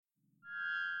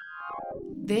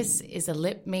This is a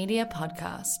Lip Media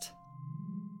podcast.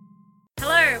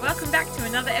 Hello, welcome back to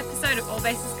another episode of All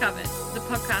Bases Covered, the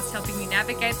podcast helping you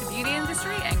navigate the beauty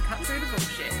industry and cut through the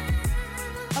bullshit.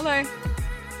 Hello.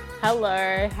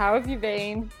 Hello, how have you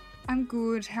been? I'm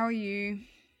good. How are you?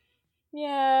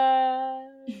 Yeah,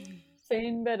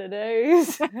 seen better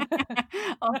days.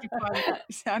 I'll have to find that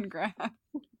sound grab.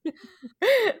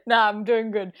 Nah, I'm doing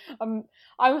good. I'm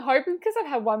hoping, because I've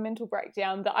had one mental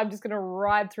breakdown, that I'm just going to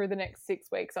ride through the next 6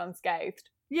 weeks unscathed.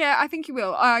 Yeah, I think you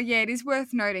will. Yeah, it is worth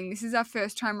noting. This is our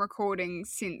first time recording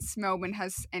since Melbourne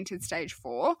has entered stage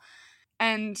 4.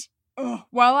 And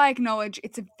while I acknowledge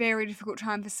it's a very difficult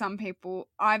time for some people,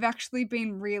 I've actually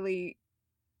been really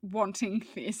wanting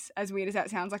this, as weird as that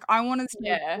sounds. Like, I wanted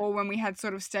stage 4 when we had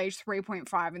sort of stage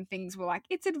 3.5 and things were like,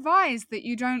 it's advised that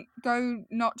you don't go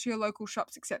not to your local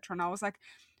shops, etc. And I was like,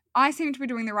 I seem to be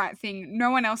doing the right thing. No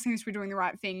one else seems to be doing the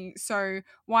right thing. So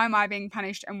why am I being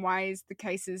punished? And why are the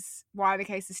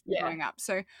cases still going up?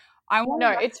 So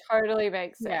it totally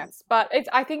makes sense. But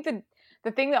I think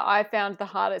the thing that I found the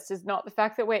hardest is not the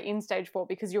fact that we're in stage 4,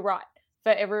 because you're right.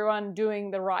 For everyone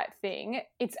doing the right thing,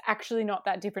 it's actually not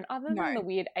that different, other than the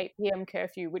weird 8 p.m.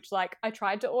 curfew, which, like, I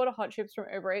tried to order hot chips from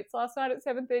Uber Eats last night at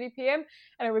 7:30 p.m.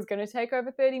 and it was going to take over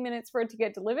 30 minutes for it to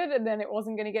get delivered, and then it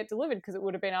wasn't going to get delivered because it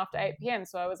would have been after 8 p.m.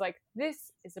 So I was like,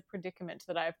 this is a predicament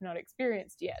that I have not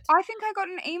experienced yet. I think I got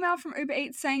an email from Uber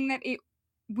Eats saying that it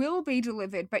will be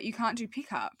delivered, but you can't do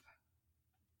pickup.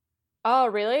 Oh,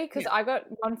 really? Because I got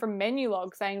one from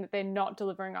Menulog saying that they're not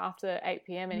delivering after 8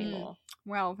 p.m. anymore.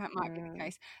 Well, that might be the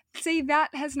case. See, that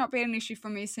has not been an issue for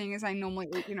me, seeing as I normally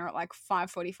eat dinner at like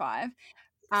 5:45.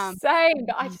 Same,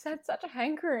 but I just had such a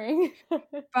hankering.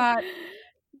 But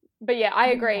yeah, I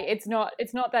agree. It's not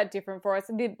that different for us.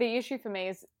 The issue for me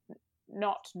is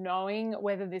not knowing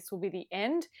whether this will be the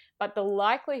end, but the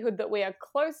likelihood that we are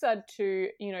closer to,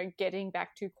 getting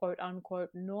back to quote unquote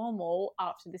normal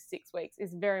after this 6 weeks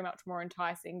is very much more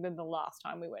enticing than the last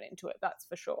time we went into it. That's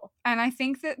for sure. And I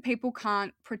think that people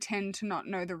can't pretend to not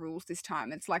know the rules this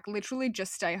time. It's like literally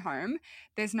just stay home.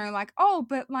 There's no like, oh,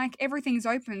 but like everything's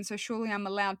open, so surely I'm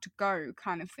allowed to go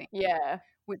kind of thing. Yeah.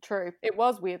 True. It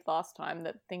was weird last time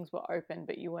that things were open,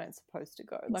 but you weren't supposed to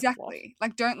go. Exactly.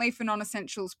 Like, don't leave for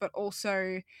non-essentials, but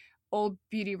also all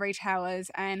beauty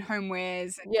retailers and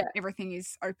homewares and everything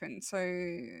is open. So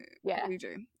what do you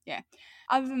do? Yeah.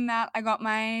 Other than that, I got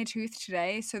my tooth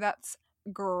today, so that's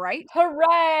great.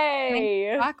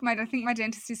 Hooray! I think my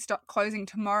dentist is closing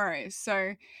tomorrow,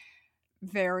 so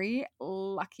very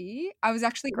lucky. I was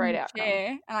actually in the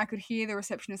chair and I could hear the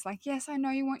receptionist like, yes, I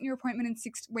know you want your appointment in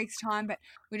 6 weeks time, but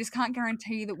we just can't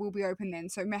guarantee that we'll be open then.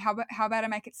 So how about I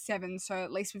make it 7, so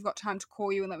at least we've got time to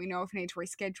call you and let me know if we need to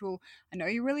reschedule. I know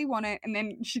you really want it. And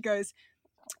then she goes,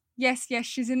 yes,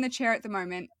 she's in the chair at the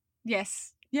moment.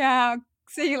 Yes. Yeah,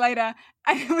 see you later.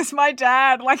 And it was my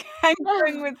dad, like,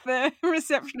 hankering with the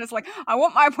receptionist, like, I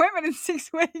want my appointment in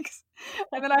 6 weeks.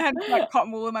 And then I had like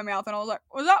cotton wool in my mouth and I was like,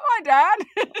 was that my dad?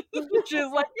 She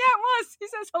was like, yeah, it was. He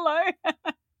says hello.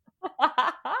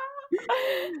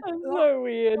 That's so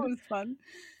weird. It was fun.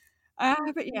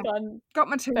 But yeah, got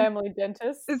my tooth. Family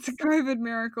dentist. It's a COVID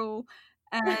miracle.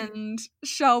 And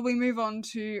shall we move on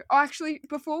to... Oh, actually,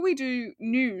 before we do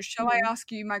news, shall I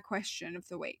ask you my question of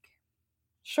the week?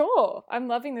 Sure. I'm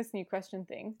loving this new question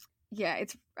thing. Yeah,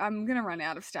 I'm going to run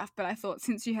out of stuff, but I thought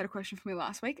since you had a question for me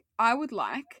last week, I would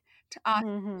like to ask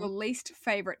your least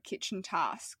favourite kitchen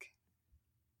task.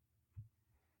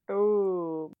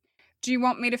 Ooh. Do you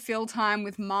want me to fill time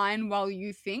with mine while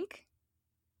you think?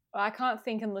 Well, I can't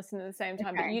think and listen at the same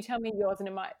time, but you tell me yours and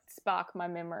it might spark my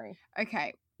memory.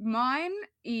 Okay. Mine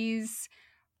is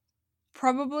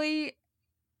probably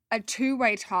a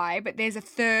 2-way tie, but there's a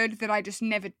third that I just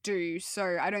never do,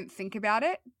 so I don't think about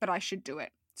it, but I should do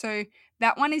it. So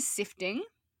that one is sifting.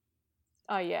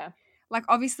 Oh, yeah. Like,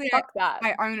 obviously,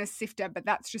 I own a sifter, but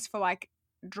that's just for, like,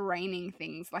 draining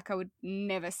things. Like, I would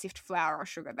never sift flour or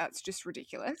sugar. That's just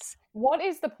ridiculous. What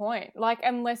is the point? Like,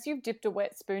 unless you've dipped a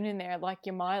wet spoon in there, like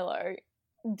your Milo,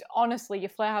 honestly, your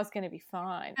flour's going to be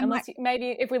fine. And unless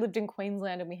maybe if we lived in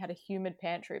Queensland and we had a humid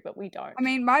pantry, but we don't. I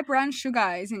mean, my brown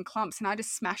sugar is in clumps and I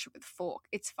just smash it with a fork.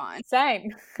 It's fine.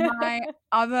 Same. My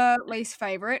other least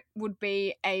favourite would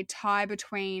be a tie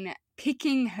between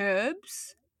picking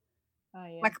herbs. Oh,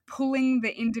 yeah. Like pulling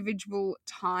the individual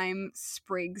thyme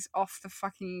sprigs off the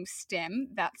fucking stem.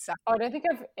 That sucks. Oh, I don't think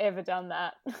I've ever done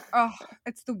that. Oh,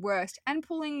 it's the worst. And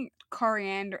pulling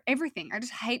coriander, everything. I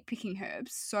just hate picking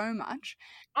herbs so much.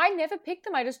 I never pick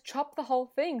them. I just chop the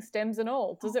whole thing, stems and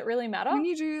all. Does it really matter? When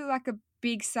you do like a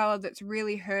big salad that's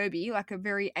really herby, like a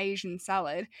very Asian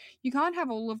salad, you can't have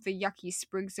all of the yucky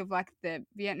sprigs of like the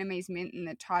Vietnamese mint and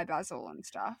the Thai basil and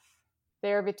stuff.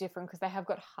 They're a bit different because they have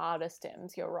got harder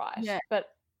stems, you're right. Yeah. But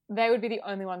they would be the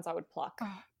only ones I would pluck.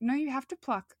 Oh, no, you have to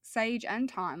pluck sage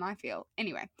and thyme, I feel.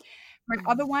 Anyway, my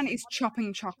other one is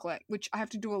chopping chocolate, which I have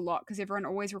to do a lot because everyone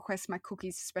always requests my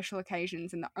cookies for special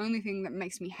occasions, and the only thing that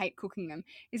makes me hate cooking them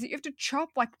is that you have to chop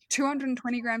like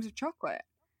 220 grams of chocolate.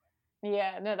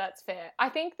 Yeah, no, that's fair. I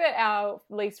think that our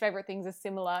least favorite things are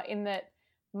similar in that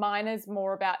mine is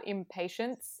more about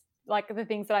impatience, like the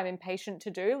things that I'm impatient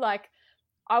to do. Like,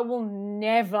 I will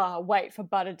never wait for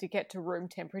butter to get to room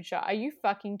temperature. Are you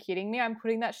fucking kidding me? I'm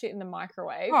putting that shit in the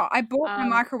microwave. Oh, I bought my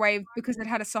microwave because it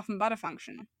had a soften butter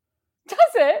function. Does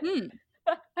it?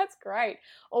 That's great.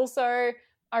 Also,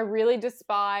 I really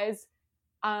despise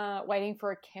waiting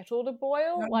for a kettle to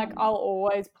boil. Like, I'll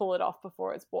always pull it off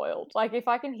before it's boiled. Like, if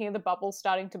I can hear the bubbles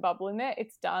starting to bubble in there,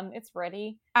 it's done. It's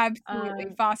ready. Absolutely.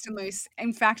 Fast and loose.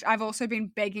 In fact, I've also been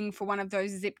begging for one of those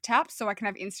zip taps so I can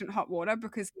have instant hot water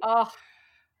because...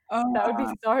 that would be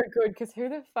so good because who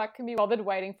the fuck can be bothered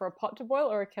waiting for a pot to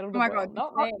boil or a kettle to boil? God,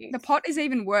 not me. The pot is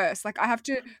even worse. Like, I have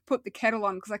to put the kettle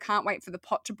on because I can't wait for the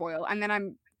pot to boil, and then I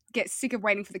get sick of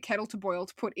waiting for the kettle to boil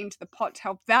to put into the pot to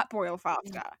help that boil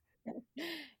faster.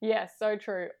 Yes, so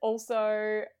true.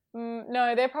 Also,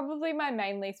 no, they're probably my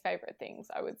main least favorite things,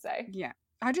 I would say. Yeah.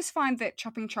 I just find that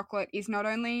chopping chocolate is not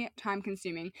only time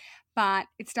consuming, but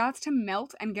it starts to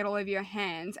melt and get all over your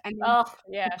hands. And the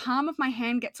palm of my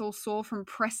hand gets all sore from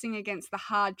pressing against the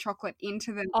hard chocolate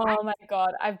into the... Oh my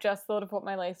God. I've just thought of what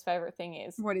my least favorite thing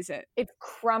is. What is it? It's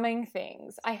crumbing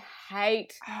things. I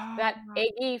hate that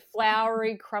eggy,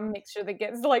 floury crumb mixture that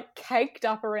gets like caked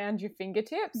up around your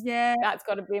fingertips. Yeah. That's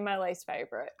got to be my least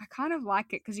favorite. I kind of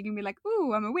like it because you can be like,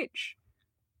 ooh, I'm a witch.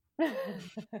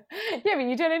 Yeah, but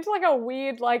you turn into like a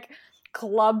weird, like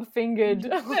club fingered.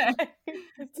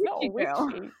 It's not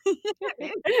witchy.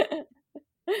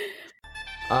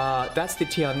 That's the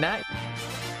tea on that.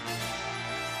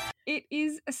 It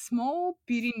is a small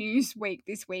beauty news week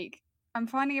this week. I'm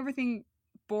finding everything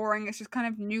boring. It's just kind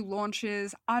of new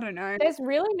launches. I don't know. There's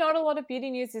really not a lot of beauty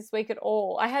news this week at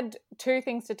all. I had two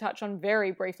things to touch on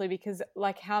very briefly because,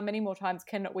 like, how many more times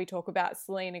can we talk about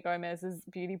Selena Gomez's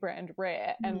beauty brand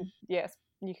Rare? And yes,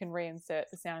 you can reinsert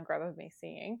the sound grab of me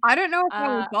singing. I don't know if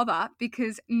I will bother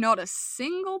because not a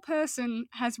single person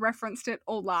has referenced it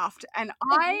or laughed. And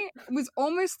I was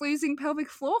almost losing pelvic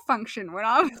floor function when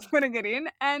I was putting it in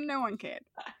and no one cared.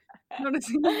 Not a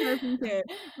single person cared.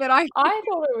 But I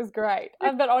thought it was great.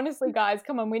 But honestly, guys,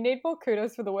 come on, we need more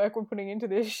kudos for the work we're putting into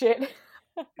this shit.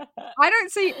 I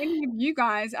don't see any of you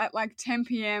guys at like 10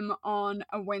 p.m. on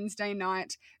a Wednesday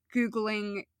night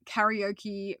Googling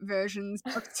karaoke versions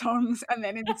of songs and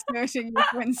then inserting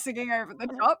when singing over the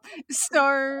top.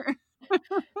 So...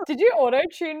 Did you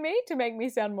auto-tune me to make me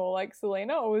sound more like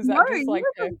Selena, or was that just like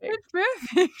perfect?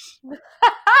 Perfect.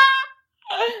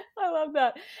 I love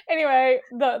that. Anyway,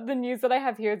 the news that I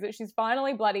have here is that she's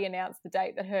finally bloody announced the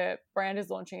date that her brand is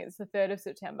launching. It's the 3rd of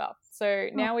September. So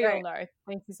now we all know.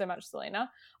 Thank you so much, Selena.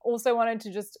 Also wanted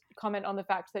to just comment on the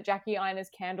fact that Jackie Ainer's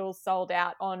candles sold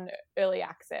out on early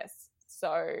access.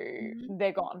 So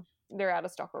they're gone. They're out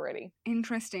of stock already.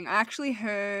 Interesting. I actually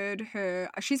heard her.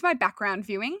 She's my background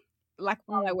viewing. Like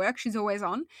while I work, she's always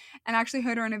on. And I actually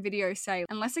heard her in a video say,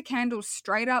 unless a candle's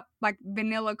straight up like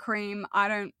vanilla cream, I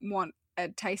don't want a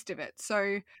taste of it.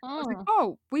 So I was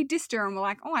like, we dissed her and we're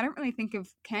like, I don't really think of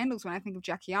candles when I think of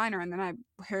Jackie Aina. And then I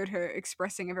heard her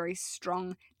expressing a very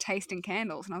strong taste in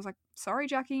candles. And I was like, sorry,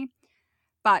 Jackie.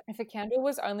 But if a candle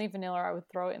was only vanilla, I would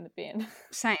throw it in the bin.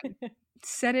 Same.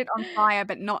 Set it on fire,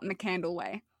 but not in a candle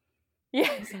way.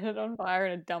 Yeah, set it on fire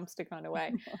in a dumpster kind of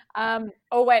way.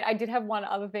 Oh wait, I did have one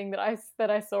other thing that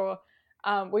I saw,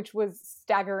 which was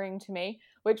staggering to me,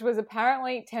 which was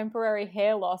apparently temporary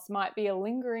hair loss might be a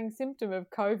lingering symptom of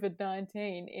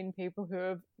COVID-19 in people who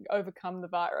have overcome the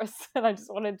virus. And I just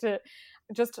wanted to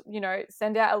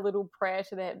send out a little prayer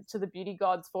to the beauty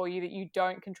gods for you that you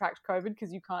don't contract COVID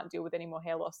because you can't deal with any more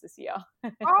hair loss this year.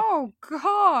 Oh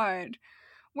God.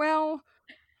 Well,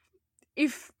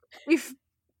 if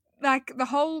like the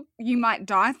whole you might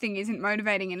die thing isn't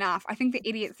motivating enough, I think the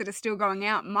idiots that are still going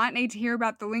out might need to hear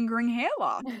about the lingering hair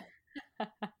loss.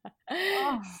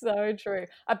 So true.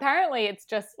 Apparently it's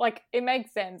just like, it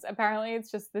makes sense. Apparently it's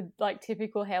just the like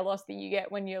typical hair loss that you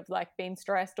get when you've like been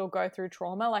stressed or go through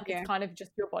trauma. Like it's kind of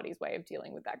just your body's way of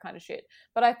dealing with that kind of shit.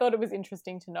 But I thought it was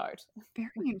interesting to note.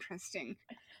 Very interesting.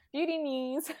 Beauty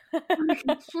news. On a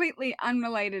completely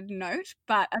unrelated note,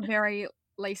 but a very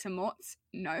Lisa Mortz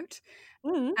note.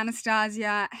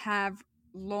 Anastasia have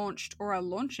launched or are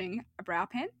launching a brow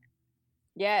pen.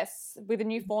 Yes, with a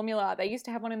new formula. They used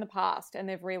to have one in the past and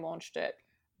they've relaunched it,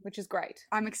 which is great.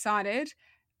 I'm excited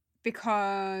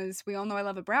because we all know I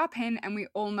love a brow pen and we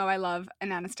all know I love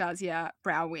an Anastasia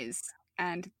Brow Wiz.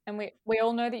 And we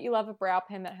all know that you love a brow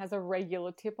pen that has a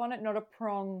regular tip on it, not a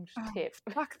pronged tip.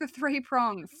 Fuck the 3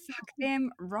 prongs. Fuck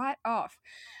them right off.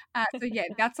 So yeah,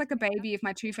 that's like a baby of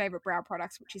my 2 favorite brow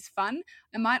products, which is fun.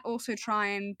 I might also try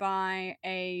and buy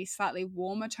a slightly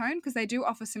warmer tone because they do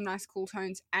offer some nice cool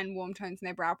tones and warm tones in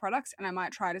their brow products, and I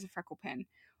might try it as a freckle pen.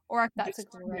 Or I could just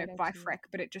buy Freck,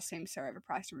 but it just seems so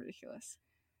overpriced and ridiculous.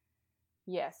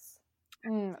 Yes.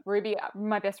 Ruby,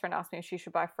 my best friend, asked me if she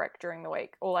should buy Freck during the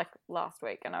week or like last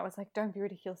week, and I was like, don't be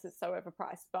ridiculous, it's so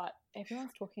overpriced, but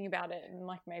everyone's talking about it and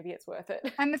like maybe it's worth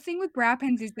it. And the thing with brow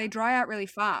pens is they dry out really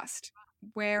fast,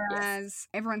 whereas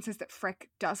everyone says that Freck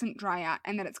doesn't dry out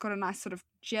and that it's got a nice sort of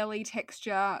jelly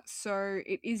texture, so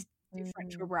it is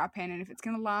different to a brow pen, and if it's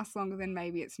going to last longer, then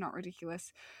maybe it's not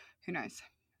ridiculous. Who knows?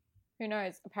 Who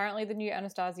knows? Apparently the new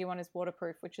Anastasia one is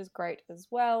waterproof, which is great as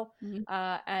well.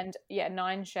 And yeah,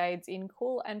 9 shades in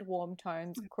cool and warm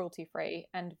tones, cruelty-free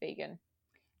and vegan.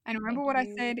 And remember what I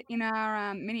said in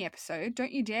our mini episode,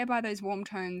 don't you dare buy those warm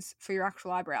tones for your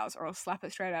actual eyebrows or I'll slap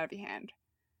it straight out of your hand.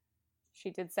 She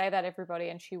did say that, everybody,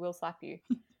 and she will slap you.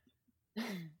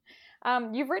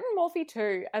 You've written Morphe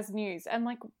 2 as news, and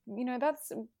like, you know,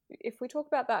 that's, if we talk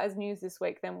about that as news this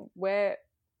week, then we're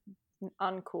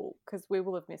uncool because we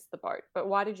will have missed the boat. But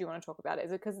why did you want to talk about it?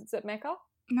 Is it because it's at Mecca?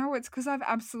 No, it's because I've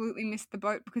absolutely missed the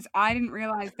boat because I didn't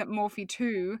realize that Morphe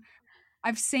 2,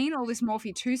 I've seen all this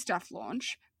Morphe 2 stuff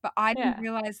launch, but I didn't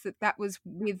realize that that was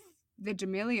with the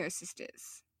D'Amelio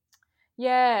sisters.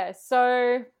 Yeah,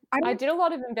 so I did a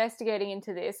lot of investigating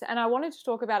into this and I wanted to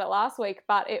talk about it last week,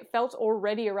 but it felt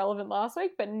already irrelevant last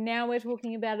week, but now we're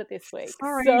talking about it this week.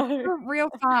 Sorry, real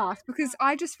fast, because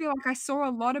I just feel like I saw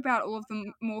a lot about all of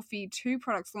the Morphe 2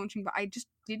 products launching, but I just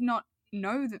did not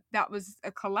know that that was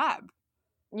a collab.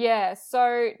 Yeah,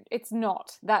 so it's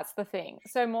not. That's the thing.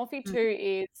 So Morphe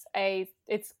 2 is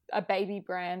it's a baby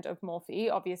brand of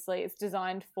Morphe. Obviously, it's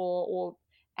designed for or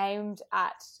aimed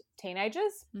at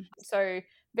teenagers. So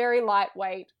very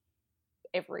lightweight,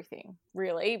 everything,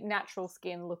 really. Natural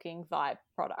skin looking vibe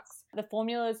products. The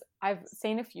formulas, I've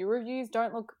seen a few reviews,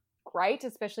 don't look great,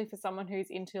 especially for someone who's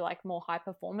into like more high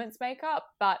performance makeup,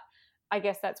 but I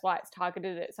guess that's why it's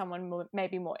targeted at someone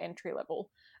maybe more entry level.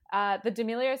 The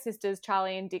D'Amelio sisters,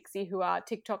 Charlie and Dixie, who are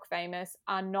TikTok famous,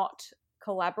 are not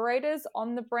collaborators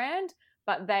on the brand,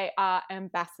 but they are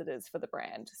ambassadors for the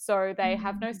brand. So they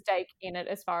have no stake in it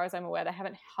as far as I'm aware. They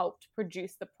haven't helped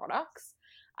produce the products,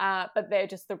 but they're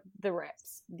just the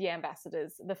reps, the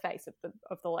ambassadors, the face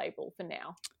of the label for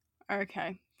now.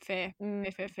 Okay, fair.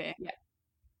 Fair. Yeah.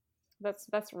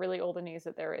 That's really all the news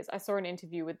that there is. I saw an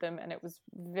interview with them and it was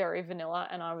very vanilla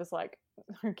and I was like,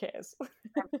 who cares?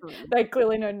 They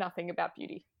clearly know nothing about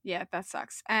beauty. Yeah, that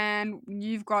sucks. And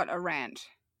you've got a rant.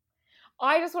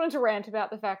 I just wanted to rant about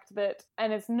the fact that,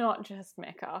 and it's not just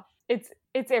Mecca, it's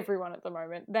everyone at the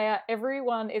moment.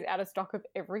 Everyone is out of stock of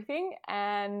everything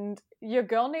and your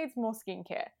girl needs more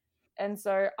skincare. And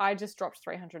so I just dropped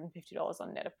 $350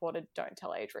 on Net-a-Porter. Don't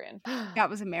tell Adrian. That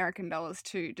was American dollars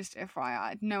too, just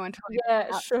FYI. No one told you.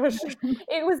 Yeah, sure.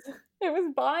 It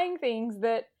was buying things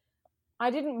that I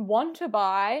didn't want to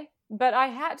buy, but I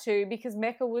had to because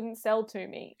Mecca wouldn't sell to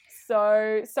me.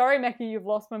 So sorry, Mecca, you've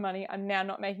lost my money. I'm now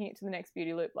not making it to the next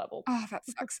Beauty Loop level. Oh, that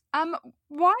sucks.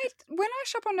 Why? When I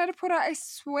shop on Net-a-Porter, I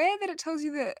swear that it tells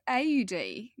you the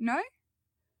AUD. No?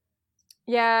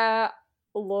 Yeah.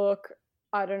 Look.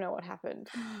 I don't know what happened.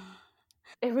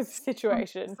 It was a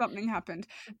situation. Something happened.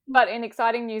 But in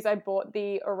exciting news, I bought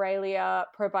the Aurelia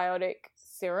probiotic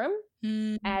serum,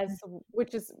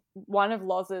 which is one of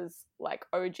Loz's like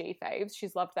OG faves.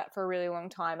 She's loved that for a really long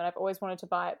time, and I've always wanted to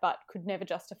buy it, but could never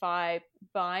justify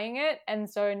buying it. And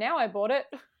so now I bought it.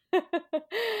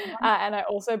 And I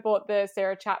also bought the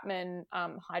Sarah Chapman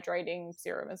hydrating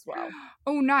serum as well.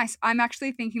 Oh, nice. I'm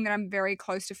actually thinking that I'm very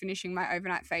close to finishing my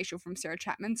overnight facial from Sarah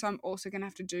Chapman, so I'm also going to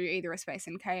have to do either a Space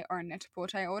NK or a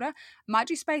Net-a-Porter order. Might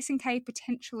do Space NK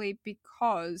potentially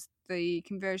because the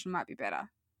conversion might be better.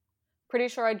 Pretty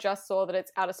sure I just saw that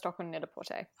it's out of stock on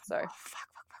Net-a-Porter. So fuck.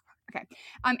 Okay.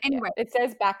 Anyway, it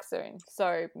says back soon,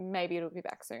 so maybe it'll be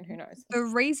back soon. Who knows? The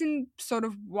reason sort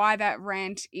of why that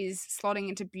rant is slotting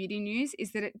into beauty news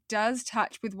is that it does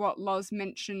touch with what Loz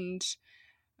mentioned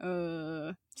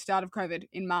start of COVID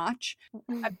in March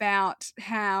about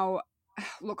how,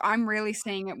 look, I'm really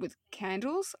seeing it with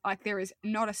candles. Like there is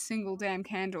not a single damn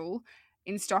candle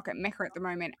in stock at Mecca at the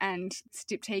moment, and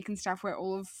Stiptyque and stuff where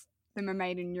all of them are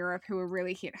made in Europe, who are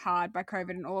really hit hard by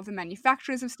COVID, and all of the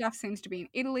manufacturers of stuff seems to be in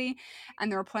Italy,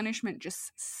 and the replenishment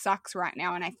just sucks right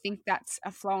now. And I think that's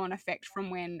a flow-on effect from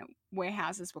when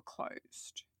warehouses were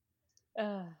closed.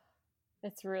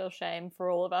 It's a real shame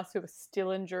for all of us who are still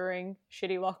enduring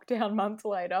shitty lockdown months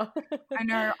later. I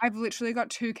know. I've literally got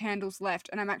 2 candles left,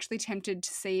 and I'm actually tempted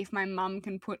to see if my mum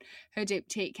can put her deep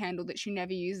teak candle that she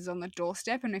never uses on the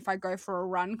doorstep, and if I go for a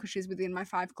run because she's within my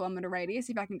 5-kilometre radius,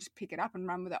 if I can just pick it up and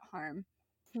run with it home.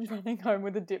 Running home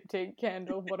with a diptyque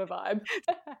candle. What a vibe.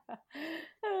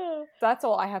 That's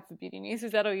all I have for beauty news.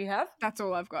 Is that all you have? That's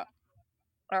all I've got.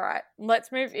 All right.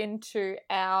 Let's move into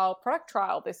our product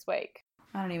trial this week.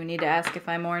 I don't even need to ask if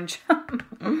I'm orange. I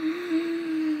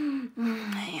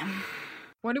am.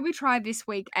 What did we try this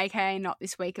week, aka not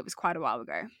this week? It was quite a while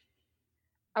ago.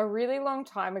 A really long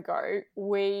time ago,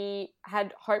 we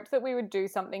had hoped that we would do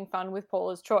something fun with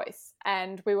Paula's Choice,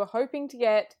 and we were hoping to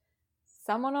get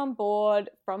someone on board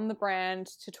from the brand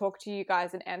to talk to you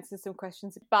guys and answer some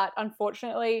questions. But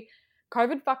unfortunately,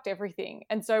 COVID fucked everything.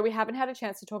 And so we haven't had a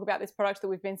chance to talk about this product that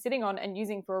we've been sitting on and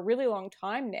using for a really long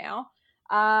time now.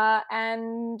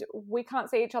 And we can't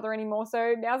see each other anymore,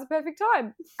 so now's a perfect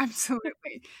time.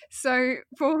 Absolutely. So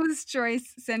Paula's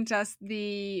Choice sent us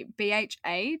the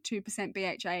BHA, 2%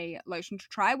 BHA lotion to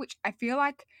try, which I feel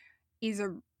like is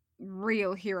a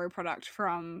real hero product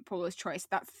from Paula's Choice.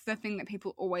 That's the thing that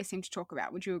people always seem to talk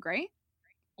about. Would you agree?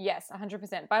 Yes,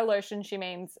 100%. By lotion, she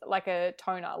means like a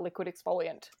toner, liquid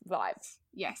exfoliant vibes.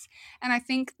 Yes. And I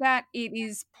think that it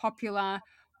is popular,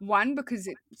 one, because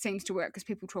it seems to work because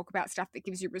people talk about stuff that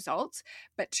gives you results,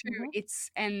 but two,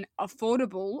 it's an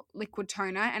affordable liquid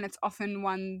toner, and it's often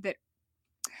one that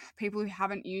people who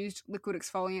haven't used liquid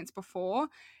exfoliants before,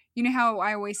 you know how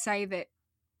I always say that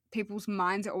people's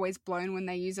minds are always blown when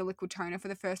they use a liquid toner for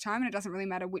the first time, and it doesn't really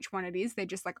matter which one it is. They're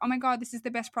just like, oh my God, this is the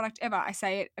best product ever. I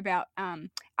say it about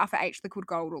Alpha H Liquid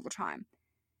Gold all the time.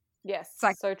 Yes, it's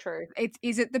like, so true.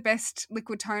 Is it the best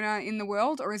liquid toner in the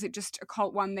world, or is it just a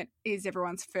cult one that is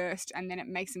everyone's first and then it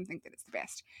makes them think that it's the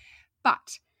best?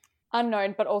 But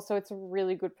unknown, but also it's a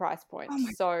really good price point.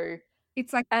 So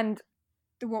it's like, and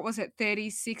what was it,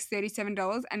 $36,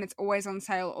 $37, and it's always on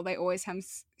sale, or they always have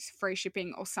free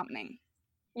shipping or something.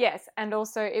 Yes, and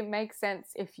also it makes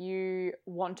sense if you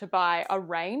want to buy a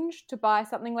range to buy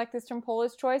something like this from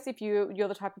Paula's Choice. If you're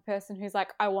the type of person who's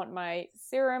like, I want my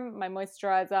serum, my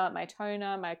moisturizer, my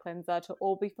toner, my cleanser to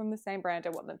all be from the same brand. I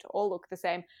want them to all look the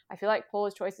same. I feel like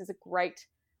Paula's Choice is a great,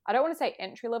 I don't want to say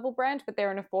entry-level brand, but they're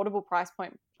an affordable price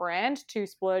point brand to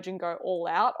splurge and go all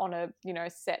out on a,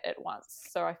 set at once.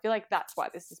 So I feel like that's why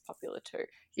this is popular too.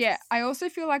 Yeah, I also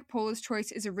feel like Paula's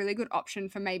Choice is a really good option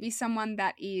for maybe someone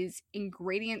that is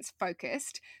ingredients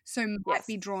focused, so might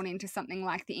be drawn into something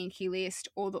like the Inkey List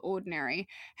or the Ordinary.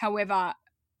 However,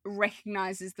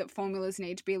 recognizes that formulas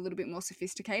need to be a little bit more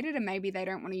sophisticated, and maybe they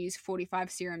don't want to use 45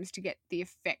 serums to get the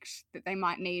effect that they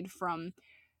might need from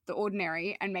the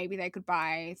Ordinary, and maybe they could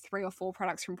buy 3 or 4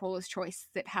 products from Paula's Choice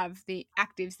that have the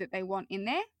actives that they want in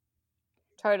there.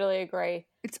 Totally agree.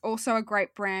 It's also a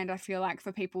great brand, I feel like,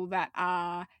 for people that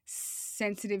are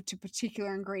sensitive to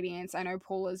particular ingredients. I know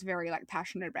Paula's very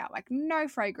passionate about no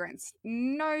fragrance,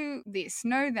 no this,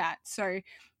 no that. So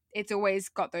it's always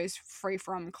got those free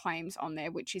from claims on there,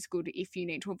 which is good if you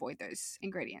need to avoid those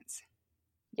ingredients.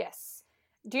 Yes.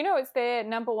 Do you know it's their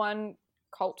number one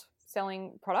cult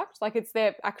selling product? It's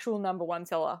their actual number one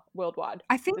seller worldwide.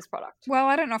 I think this product. Well,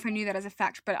 I don't know if I knew that as a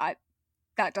fact, but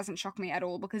that doesn't shock me at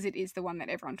all because it is the one that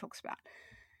everyone talks about.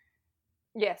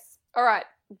 Yes. All right.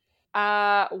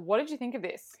 What did you think of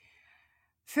this?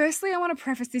 Firstly, I want to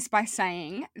preface this by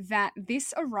saying that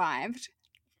this arrived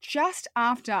just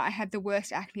after I had the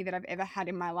worst acne that I've ever had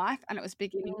in my life, and it was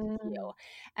beginning to heal.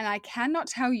 And I cannot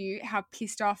tell you how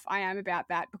pissed off I am about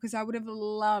that, because I would have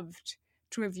loved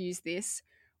to have used this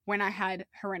when I had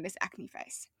horrendous acne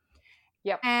face.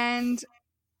 Yep. And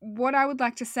what I would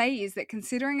like to say is that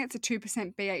considering it's a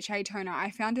 2% BHA toner, I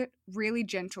found it really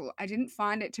gentle. I didn't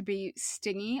find it to be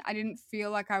stingy. I didn't feel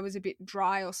like I was a bit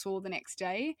dry or sore the next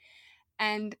day.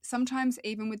 And sometimes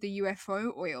even with the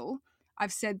UFO oil,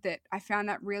 I've said that I found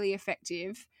that really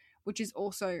effective, which is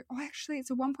also, it's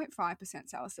a 1.5%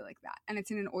 salicylic that, and it's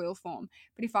in an oil form.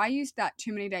 But if I used that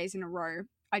too many days in a row,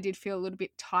 I did feel a little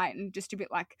bit tight and just a bit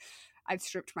like I'd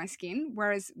stripped my skin.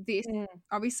 Whereas this,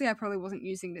 obviously I probably wasn't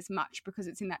using this much because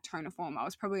it's in that toner form. I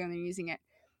was probably only using it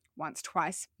once,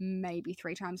 twice, maybe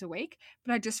 3 times a week.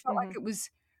 But I just felt like it was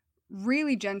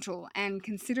really gentle, and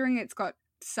considering it's got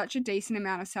such a decent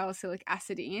amount of salicylic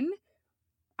acid in,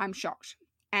 I'm shocked.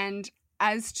 And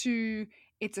as to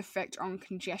its effect on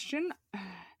congestion,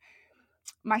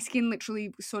 my skin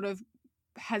literally sort of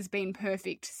has been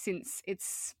perfect since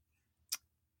it's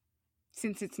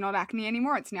not acne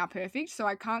anymore. It's now perfect. So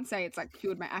I can't say it's like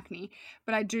cured my acne,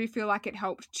 but I do feel like it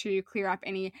helped to clear up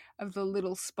any of the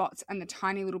little spots and the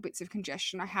tiny little bits of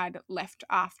congestion I had left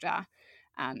after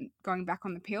going back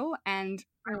on the pill. And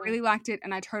I really liked it,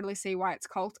 and I totally see why it's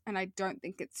cult, and I don't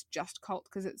think it's just cult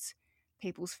because it's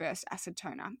people's first acid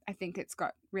toner. I think it's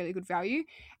got really good value.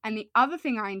 And the other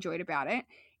thing I enjoyed about it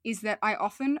is that I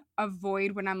often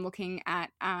avoid, when I'm looking at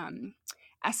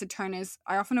acid toners,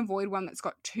 I often avoid one that's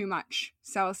got too much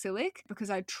salicylic,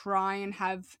 because I try and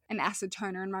have an acid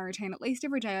toner in my routine at least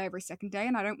every day or every second day,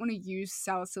 and I don't want to use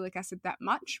salicylic acid that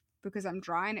much because I'm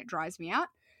dry and it dries me out.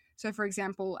 So for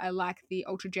example, I like the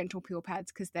Ultra Gentle peel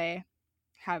pads because they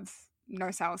have no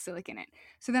salicylic in it.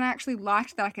 So then I actually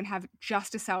liked that I can have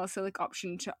just a salicylic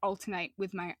option to alternate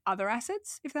with my other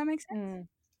acids, if that makes sense.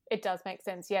 It does make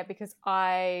sense, yeah, because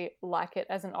I like it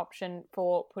as an option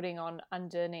for putting on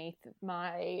underneath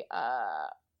my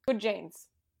Good Genes,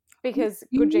 because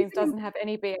Good Genes doesn't have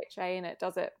any BHA in it,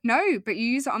 does it? No, but you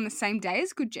use it on the same day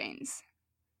as Good Genes.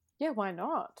 Yeah, why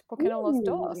not? ¿Por qué no los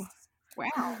dos?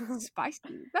 Wow, spicy.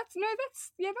 That's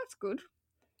good.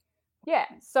 Yeah,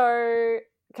 so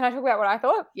can I talk about what I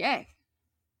thought? Yeah.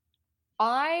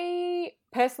 I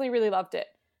personally really loved it.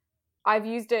 I've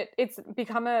used it. It's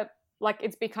become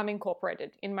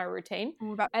incorporated in my routine.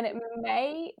 And it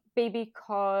may be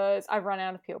because I've run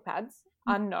out of peel pads.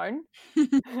 Unknown.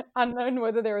 Unknown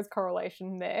whether there is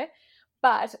correlation there.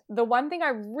 But the one thing I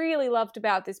really loved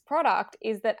about this product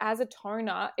is that as a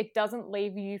toner, it doesn't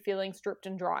leave you feeling stripped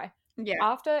and dry. Yeah.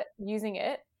 After using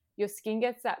it, your skin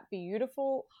gets that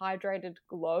beautiful hydrated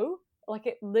glow. Like,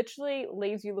 it literally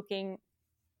leaves you looking,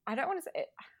 I don't want to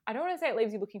say it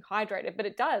leaves you looking hydrated, but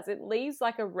it does. It leaves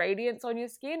like a radiance on your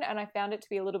skin, and I found it to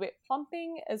be a little bit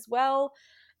plumping as well.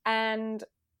 And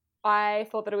I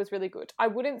thought that it was really good. I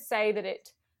wouldn't say that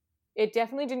it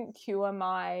definitely didn't cure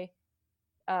my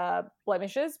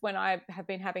blemishes when I have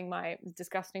been having my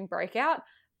disgusting breakout,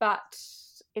 but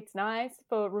it's nice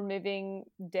for removing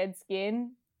dead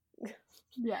skin.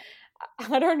 Yeah.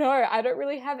 I don't know. I don't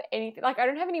really have anything, like, I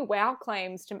don't have any wow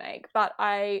claims to make, but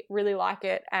I really like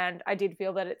it, and I did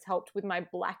feel that it's helped with my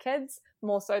blackheads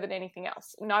more so than anything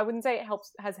else. No, I wouldn't say it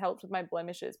has helped with my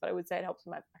blemishes, but I would say it helps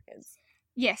with my blackheads.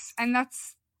 Yes, and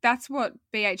that's what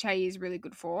BHA is really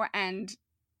good for. And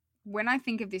when I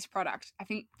think of this product, I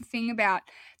think the thing about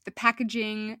the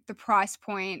packaging, the price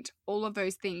point, all of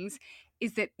those things,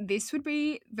 is that this would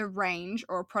be the range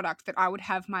or a product that I would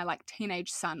have my like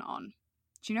teenage son on.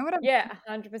 Do you know what I mean? Yeah,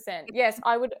 100%. Yes,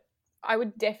 I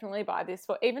would definitely buy this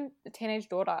for even a teenage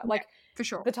daughter. Like, for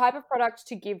sure. The type of product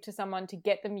to give to someone to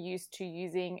get them used to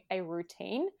using a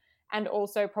routine, and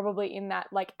also probably in that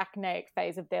like acneic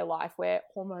phase of their life where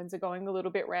hormones are going a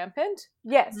little bit rampant.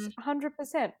 Yes,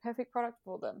 100%. Perfect product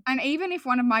for them. And even if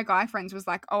one of my guy friends was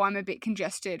like, oh, I'm a bit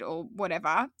congested or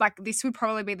whatever, like, this would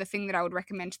probably be the thing that I would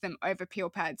recommend to them over peel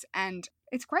pads. And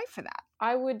it's great for that.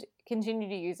 I would continue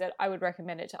to use it. I would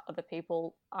recommend it to other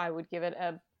people. I would give it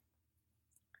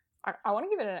I want to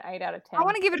give it an 8 out of 10. I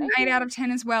want to give it an 8 out of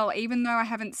 10 as well, even though I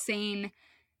haven't seen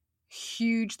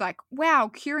huge, like, wow,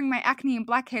 curing my acne and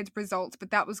blackheads results, but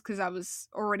that was because I was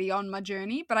already on my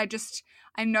journey. But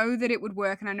I know that it would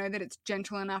work, and I know that it's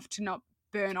gentle enough to not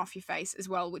burn off your face as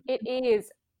well. It is.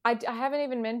 I haven't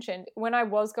even mentioned, when I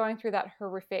was going through that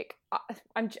horrific,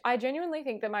 I genuinely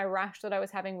think that my rash that I was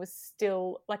having was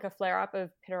still like a flare-up of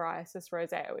pityriasis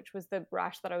rosea, which was the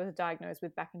rash that I was diagnosed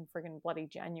with back in friggin' bloody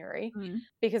January,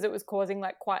 because it was causing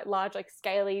like quite large, like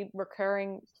scaly,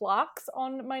 recurring plaques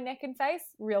on my neck and face.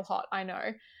 Real hot, I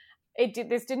know.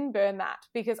 This didn't burn that,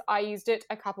 because I used it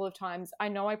a couple of times. I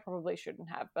know I probably shouldn't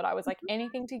have, but I was like,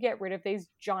 anything to get rid of these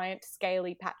giant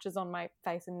scaly patches on my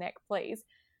face and neck, please.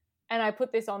 And I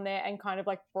put this on there and kind of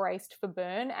like braced for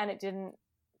burn, and it didn't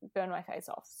burn my face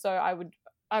off. So I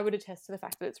would attest to the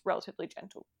fact that it's relatively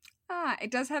gentle.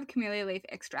 It does have camellia leaf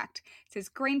extract. It says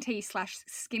green tea /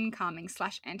 skin calming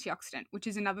 / antioxidant, which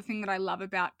is another thing that I love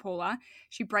about Paula.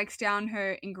 She breaks down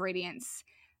her ingredients.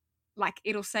 Like,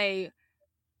 it'll say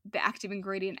the active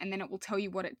ingredient, and then it will tell you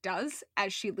what it does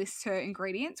as she lists her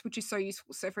ingredients, which is so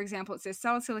useful. So for example, it says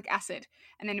salicylic acid,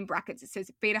 and then in brackets it says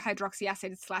beta hydroxy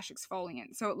acid /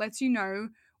 exfoliant. So it lets you know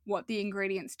what the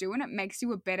ingredients do, and it makes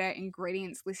you a better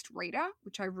ingredients list reader,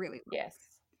 which I really love. Yes,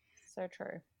 so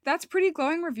true. That's pretty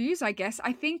glowing reviews, I guess.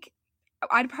 I think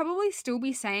I'd probably still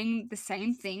be saying the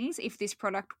same things if this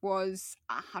product was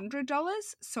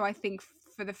 $100. So I think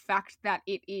for the fact that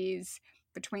it is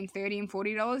between $30 and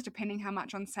 $40, depending how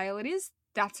much on sale it is,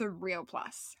 that's a real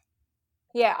plus.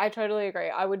 Yeah, I totally agree.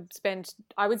 I would spend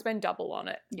double on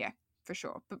it. Yeah, for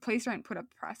sure. But please don't put up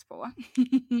the price, Paula.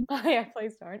 Oh, yeah,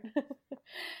 please don't.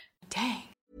 Dang.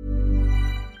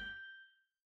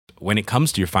 When it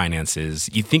comes to your finances,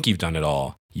 you think you've done it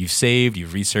all. You've saved,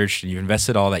 you've researched, and you've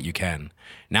invested all that you can.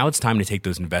 Now it's time to take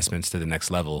those investments to the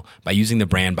next level by using the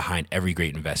brand behind every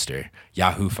great investor,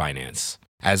 Yahoo Finance.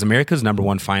 As America's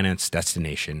 #1 finance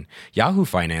destination, Yahoo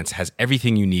Finance has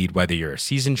everything you need, whether you're a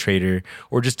seasoned trader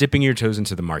or just dipping your toes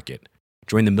into the market.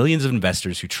 Join the millions of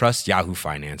investors who trust Yahoo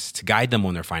Finance to guide them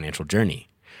on their financial journey.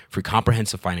 For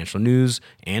comprehensive financial news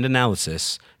and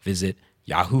analysis, visit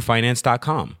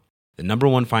yahoofinance.com, the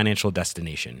 #1 financial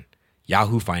destination,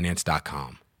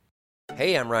 yahoofinance.com.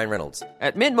 Hey, I'm Ryan Reynolds.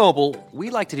 At Mint Mobile, we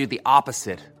like to do the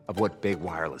opposite of what Big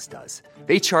Wireless does.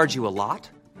 They charge you a lot,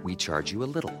 we charge you a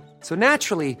little. So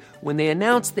naturally, when they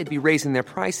announced they'd be raising their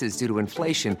prices due to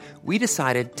inflation, we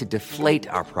decided to deflate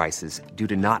our prices due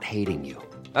to not hating you.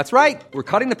 That's right. We're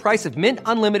cutting the price of Mint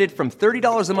Unlimited from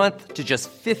 $30 a month to just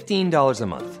 $15 a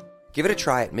month. Give it a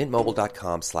try at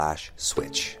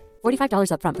mintmobile.com/switch.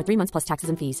 $45 up front for 3 months plus taxes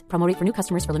and fees. Promo rate for new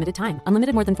customers for limited time.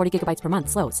 Unlimited more than 40 gigabytes per month.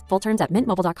 Slows full terms at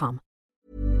mintmobile.com.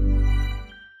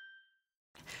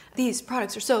 These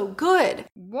products are so good.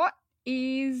 What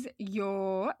is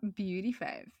your beauty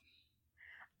fave?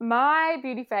 My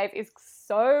beauty fave is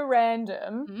so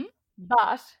random,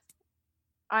 but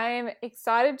I am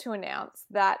excited to announce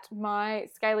that my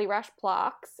scaly rash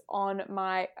plaques on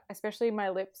especially my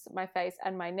lips, my face,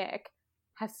 and my neck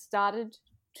have started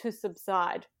to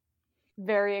subside.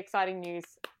 Very exciting news.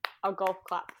 I'll golf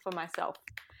clap for myself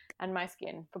and my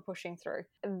skin for pushing through.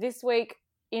 This week,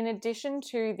 in addition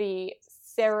to the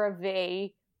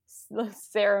CeraVe,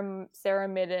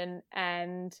 Ceramidin,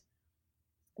 and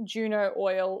Juno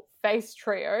Oil face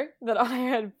trio that I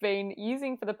had been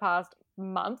using for the past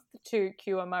month to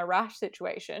cure my rash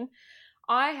situation,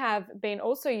 I have been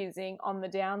also using on the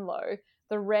down low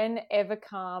the Ren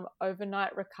Evercalm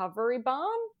Overnight Recovery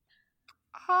Balm.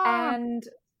 And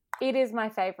it is my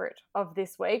favorite of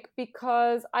this week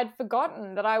because I'd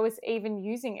forgotten that I was even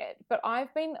using it, but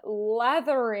I've been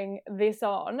lathering this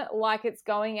on like it's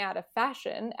going out of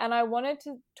fashion, and I wanted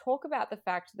to talk about the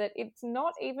fact that it's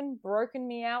not even broken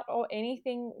me out or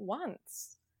anything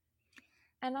once.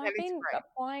 And I've been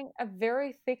applying a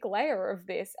very thick layer of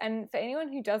this, and for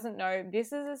anyone who doesn't know,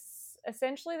 this is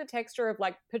essentially the texture of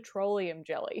like petroleum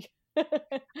jelly. I was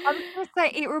going to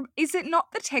say, is it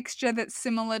not the texture that's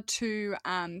similar to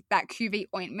that QV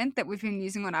ointment that we've been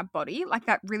using on our body, like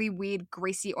that really weird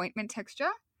greasy ointment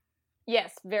texture?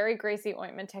 Yes, very greasy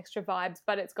ointment texture vibes,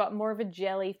 but it's got more of a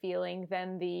jelly feeling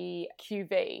than the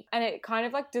QV. And it kind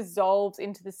of like dissolves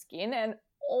into the skin and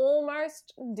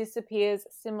almost disappears,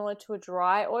 similar to a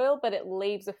dry oil, but it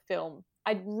leaves a film.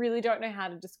 I really don't know how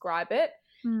to describe it.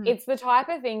 It's the type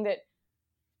of thing that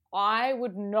I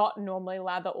would not normally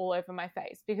lather all over my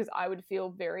face because I would feel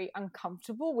very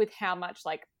uncomfortable with how much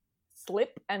like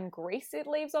slip and grease it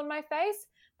leaves on my face,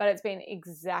 but it's been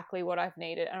exactly what I've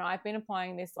needed. And I've been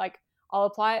applying this, like I'll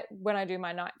apply it when I do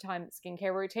my nighttime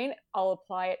skincare routine. I'll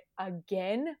apply it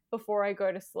again before I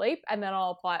go to sleep, and then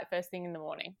I'll apply it first thing in the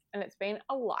morning. And it's been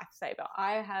a lifesaver.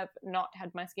 I have not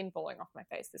had my skin falling off my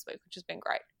face this week, which has been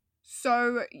great.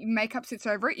 So makeup sits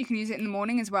over it. You can use it in the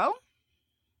morning as well?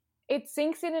 It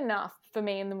sinks in enough for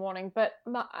me in the morning, but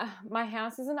my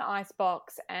house is an ice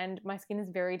box and my skin is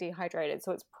very dehydrated,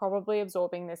 so it's probably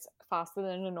absorbing this faster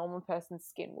than a normal person's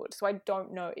skin would. So I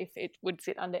don't know if it would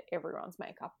sit under everyone's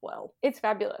makeup well. It's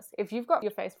fabulous. If you've got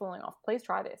your face falling off, please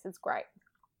try this. It's great.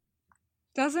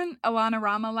 Doesn't Alana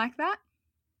Rama like that?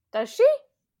 Does she?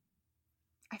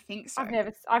 I think so.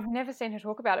 I've never seen her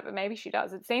talk about it, but maybe she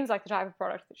does. It seems like the type of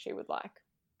product that she would like.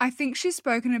 I think she's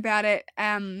spoken about it.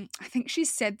 I think she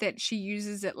said that she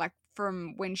uses it like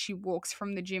from when she walks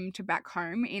from the gym to back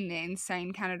home in the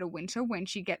insane Canada winter when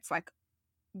she gets like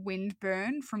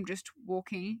windburn from just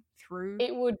walking through.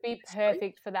 It would be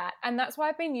perfect for that. And that's why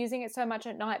I've been using it so much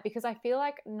at night, because I feel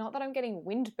like not that I'm getting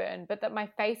windburn, but that my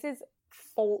face is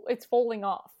it's falling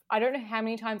off. I don't know how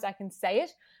many times I can say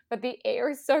it, but the air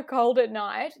is so cold at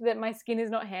night that my skin is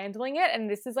not handling it. And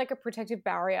this is like a protective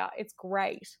barrier. It's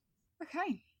great.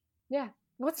 Okay. Yeah.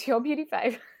 What's your beauty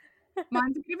fave?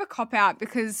 Mine's a bit of a cop-out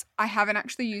because I haven't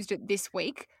actually used it this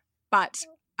week, but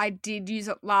I did use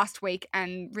it last week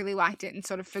and really liked it and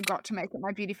sort of forgot to make it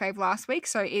my beauty fave last week,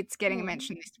 so it's getting a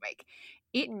mention this week.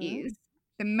 It is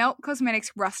the Melt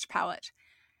Cosmetics Rust Palette.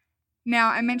 Now,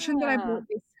 I mentioned that I bought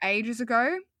this ages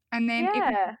ago, and then it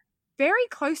was very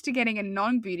close to getting a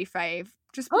non-beauty fave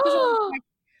just because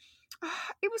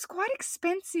it was quite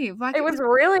expensive. Like it was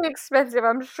really expensive.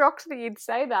 I'm shocked that you'd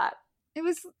say that. It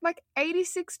was like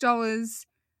 $86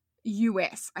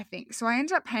 US, I think. So I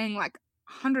ended up paying like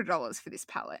 $100 for this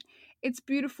palette. It's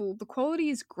beautiful. The quality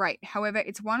is great. However,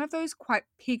 it's one of those quite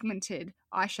pigmented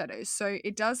eyeshadows. So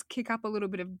it does kick up a little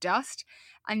bit of dust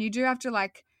and you do have to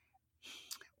like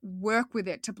work with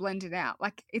it to blend it out.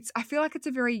 Like I feel like it's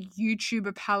a very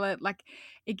YouTuber palette. Like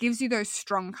it gives you those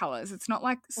strong colors. It's not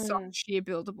like soft sheer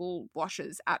buildable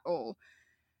washes at all.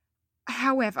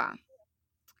 However,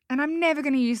 and I'm never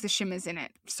going to use the shimmers in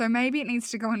it. So maybe it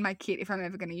needs to go in my kit if I'm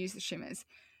ever going to use the shimmers.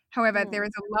 However, there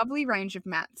is a lovely range of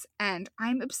mattes and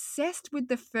I'm obsessed with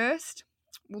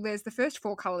there's the first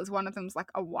 4 colors. One of them's like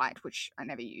a white, which I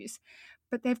never use.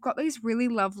 But they've got these really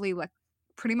lovely, like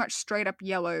pretty much straight up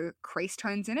yellow crease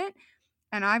tones in it.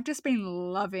 And I've just been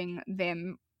loving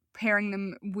them, pairing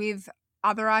them with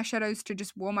other eyeshadows to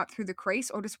just warm up through the crease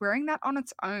or just wearing that on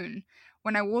its own.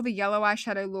 When I wore the yellow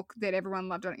eyeshadow look that everyone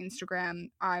loved on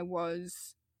Instagram, I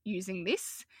was using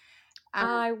this.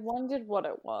 I wondered what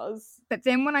it was. But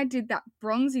then when I did that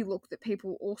bronzy look that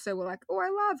people also were like, oh, I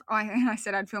love, and I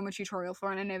said I'd film a tutorial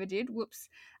for and I never did. Whoops.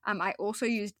 I also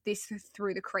used this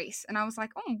through the crease. And I was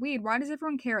like, oh, weird. Why does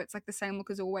everyone care? It's like the same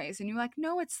look as always. And you're like,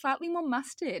 no, it's slightly more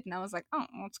mustard. And I was like, oh,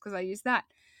 well, it's because I used that.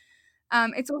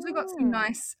 It's also got some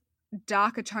nice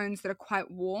darker tones that are quite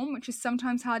warm, which is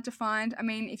sometimes hard to find. I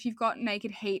mean, if you've got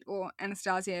Naked Heat or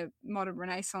Anastasia Modern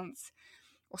Renaissance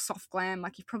or Soft Glam,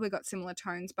 like you've probably got similar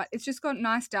tones, but it's just got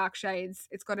nice dark shades.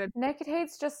 It's got a... Naked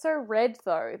Heat's just so red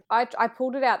though. I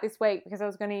pulled it out this week because I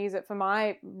was going to use it for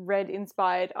my red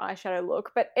inspired eyeshadow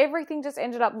look, but everything just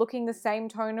ended up looking the same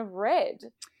tone of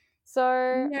red.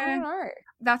 So, yeah. I don't know.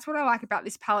 That's what I like about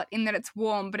this palette, in that it's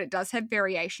warm, but it does have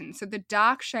variation. So the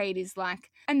dark shade is like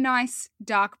a nice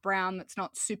dark brown that's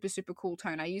not super, super cool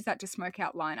tone. I use that to smoke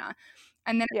out liner.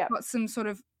 And then it's got some sort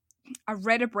of a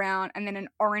redder brown and then an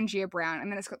orangier brown. And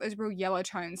then it's got those real yellow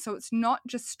tones. So it's not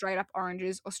just straight up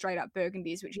oranges or straight up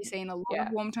burgundies, which you see in a lot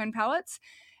of warm tone palettes.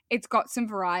 It's got some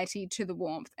variety to the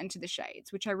warmth and to the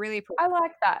shades, which I really appreciate. I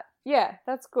like that. Yeah,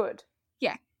 that's good.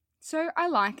 Yeah. So I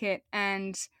like it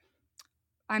and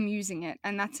I'm using it,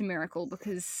 and that's a miracle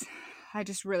because I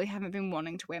just really haven't been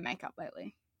wanting to wear makeup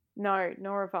lately. No,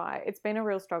 nor have I. It's been a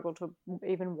real struggle to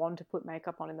even want to put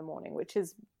makeup on in the morning, which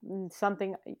is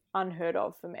something unheard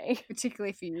of for me.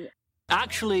 Particularly for you.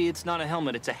 Actually, it's not a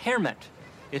helmet, it's a hairnet.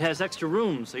 It has extra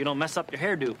room so you don't mess up your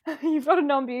hairdo. You've got a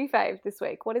non-beauty fave this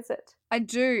week. What is it? I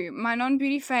do. My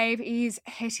non-beauty fave is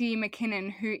Hetty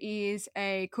McKinnon, who is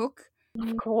a cook.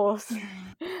 Of course.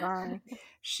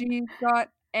 She's got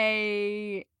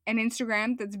an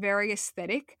Instagram that's very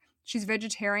aesthetic. She's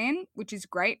vegetarian, which is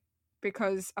great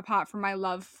because apart from my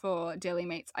love for deli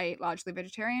meats, I eat largely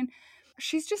vegetarian.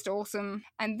 She's just awesome.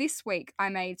 And this week I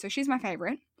made, so she's my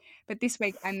favorite, but this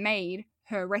week I made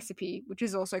her recipe, which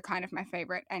is also kind of my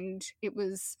favorite, and it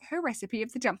was her recipe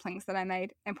of the dumplings that I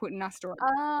made and put in our store.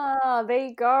 Ah, there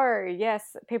you go.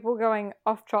 Yes, people going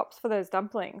off chops for those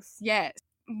dumplings. Yes.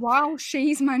 While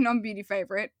she's my non-beauty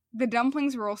favorite, the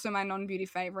dumplings were also my non-beauty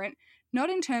favorite, not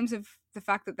in terms of the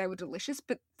fact that they were delicious,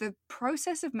 but the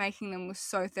process of making them was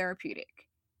so therapeutic.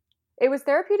 It was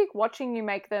therapeutic watching you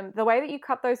make them. The way that you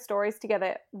cut those stories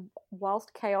together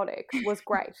whilst chaotic was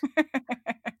great.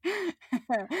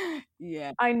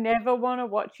 Yeah. I never want to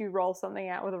watch you roll something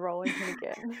out with a rolling pin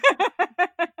again.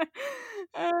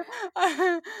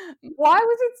 Why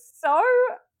was it so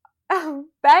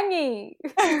bangy?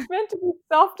 It's meant to be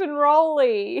soft and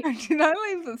rolly. Did I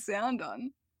leave the sound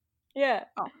on? Yeah.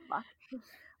 Oh, fuck.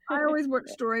 I always watch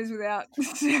stories without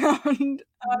sound.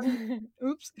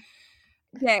 Oops.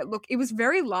 Yeah, look, it was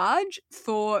very large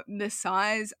for the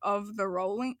size of the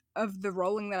rolling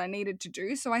that I needed to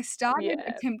do. So I started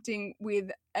attempting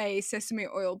with a sesame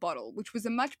oil bottle, which was a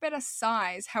much better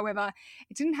size. However,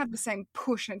 it didn't have the same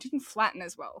push and it didn't flatten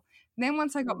as well. And then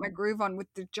once I got my groove on with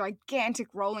the gigantic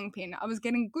rolling pin, I was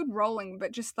getting good rolling,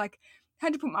 but just like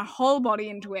had to put my whole body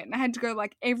into it and I had to go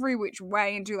like every which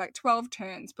way and do like 12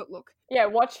 turns. But look. Yeah,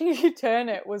 watching you turn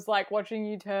it was like watching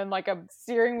you turn like a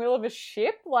steering wheel of a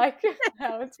ship. Like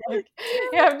how it's like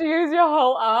you have to use your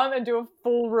whole arm and do a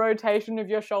full rotation of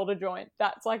your shoulder joint.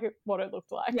 That's like what it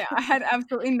looked like. Yeah, I had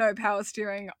absolutely no power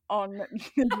steering on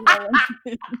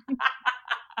the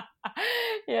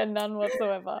Yeah, none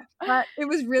whatsoever. But it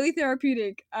was really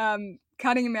therapeutic.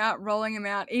 Cutting them out, rolling them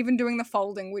out, even doing the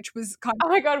folding, which was kind of... Oh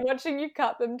my God, watching you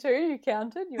cut them too, you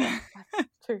counted? You went 1,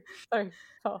 2, 3,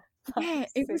 4, 5, yeah,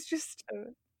 it was just...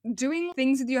 Doing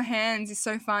things with your hands is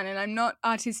so fun, and I'm not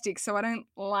artistic, so I don't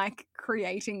like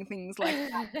creating things like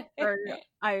that. So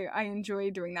I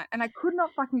enjoy doing that. And I could not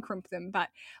fucking crimp them, but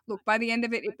look, by the end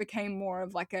of it, it became more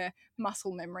of like a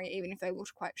muscle memory, even if they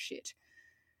looked quite shit.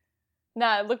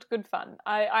 No, it looked good fun.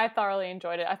 I thoroughly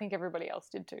enjoyed it. I think everybody else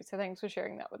did too. So thanks for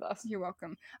sharing that with us. You're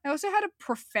welcome. I also had a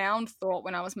profound thought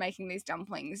when I was making these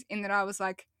dumplings, in that I was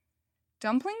like,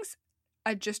 dumplings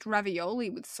are just ravioli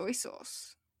with soy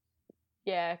sauce.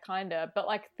 Yeah, kind of, but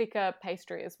like thicker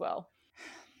pastry as well.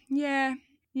 Yeah.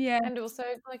 And also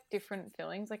like different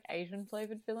fillings, like Asian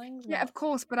flavored fillings. Yeah, of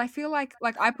course, but I feel like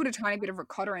I put a tiny bit of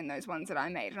ricotta in those ones that I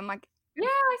made, and I'm like, yeah,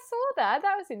 I saw that.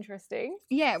 That was interesting.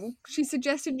 yeah, well, she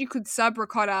suggested you could sub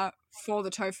ricotta for the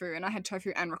tofu, and I had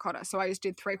tofu and ricotta, so I just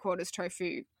did 3/4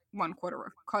 tofu, 1/4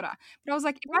 ricotta. But I was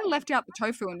like, if I left out the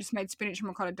tofu and just made spinach and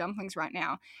ricotta dumplings right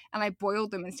now, and I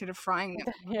boiled them instead of frying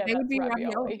them, they would be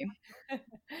ravioli.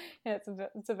 Yeah,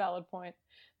 it's a valid point.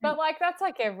 But like that's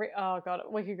like oh god,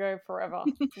 we could go forever.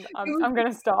 I'm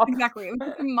gonna stop. Exactly, it was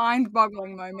just a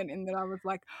mind-boggling moment in that I was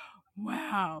like,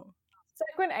 wow. So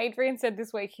when Adrian said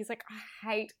this week, he's like, I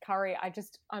hate curry. I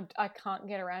can't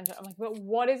get around it. I'm like, but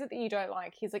what is it that you don't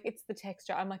like? He's like, it's the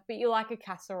texture. I'm like, but you like a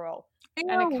casserole. Ew.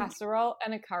 And a casserole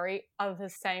and a curry are the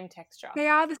same texture. They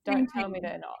are the same. Don't tell me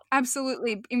they're not.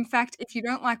 Absolutely. In fact, if you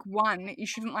don't like one, you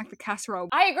shouldn't like the casserole.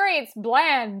 I agree. It's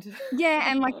bland. Yeah,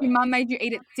 and like your mum made you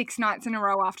eat it 6 nights in a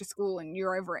row after school and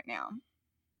you're over it now.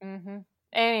 Mm-hmm.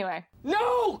 Anyway.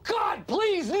 No! God,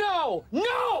 please, no!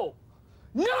 No!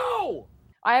 No!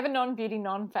 I have a non-beauty,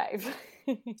 non-fave.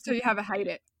 So you have a hate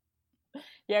it.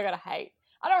 Yeah, I got a hate.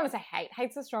 I don't want to say hate.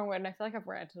 Hate's a strong word, and I feel like I've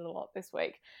ranted a lot this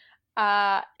week.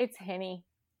 It's Henny.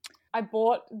 I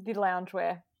bought the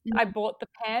loungewear. I bought the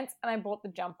pants, and I bought the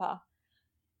jumper.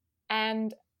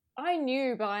 And I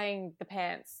knew buying the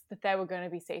pants that they were going to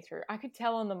be see-through. I could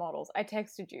tell on the models. I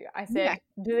texted you. I said,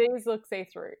 do these look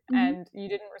see-through? Mm-hmm. And you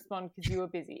didn't respond because you were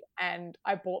busy. And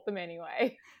I bought them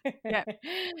anyway. Yeah.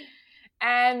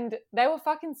 And they were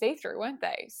fucking see-through, weren't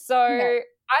they? So,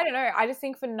 I don't know. I just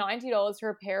think for $90 for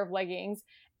a pair of leggings,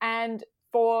 and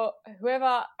for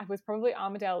whoever, it was probably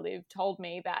Armadale Liv, told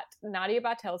me that Nadia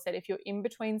Bartel said if you're in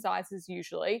between sizes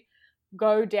usually,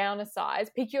 go down a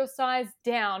size. Pick your size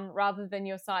down rather than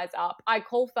your size up. I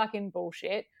call fucking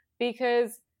bullshit,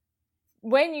 because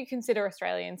when you consider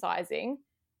Australian sizing,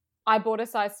 I bought a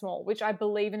size small, which I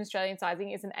believe in Australian sizing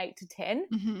is an 8 to 10.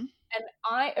 Mm-hmm. And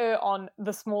I err on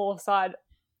the smaller side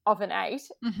of an 8,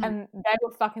 and they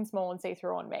were fucking small and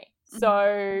see-through on me.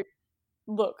 So,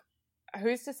 look,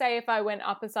 who's to say if I went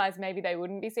up a size, maybe they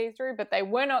wouldn't be see-through, but they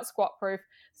were not squat-proof.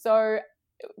 So,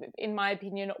 in my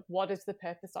opinion, what is the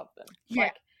purpose of them? Yeah.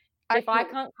 Like, if I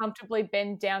can't comfortably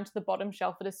bend down to the bottom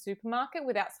shelf at a supermarket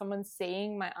without someone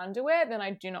seeing my underwear, then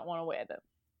I do not want to wear them.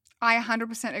 I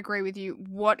 100% agree with you.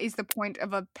 What is the point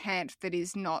of a pant that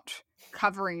is not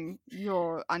covering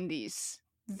your undies?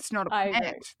 It's not a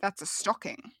pant. That's a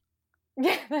stocking.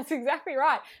 Yeah, that's exactly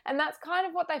right. And that's kind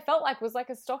of what they felt like, was like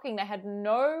a stocking. They had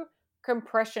no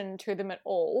compression to them at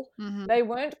all. Mm-hmm. They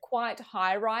weren't quite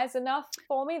high-rise enough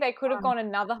for me. They could have gone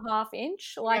another ½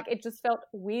 inch. Like, it just felt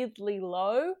weirdly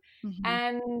low. Mm-hmm.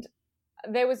 And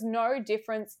there was no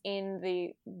difference in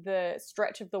the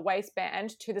stretch of the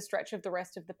waistband to the stretch of the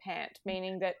rest of the pant,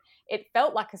 meaning that it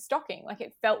felt like a stocking. Like,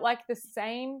 it felt like the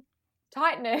same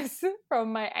tightness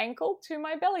from my ankle to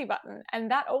my belly button.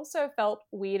 And that also felt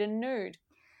weird and nude.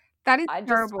 That is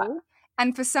terrible.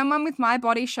 And for someone with my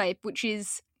body shape, which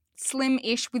is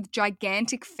slim-ish with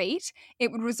gigantic feet,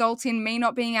 it would result in me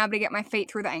not being able to get my feet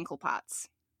through the ankle parts.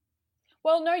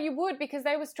 Well, no, you would, because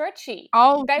they were stretchy.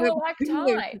 Oh, they were like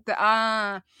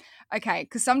tight. Okay,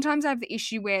 because sometimes I have the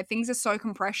issue where things are so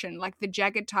compression, like the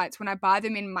jagged tights, when I buy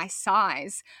them in my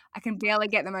size, I can barely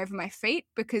get them over my feet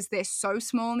because they're so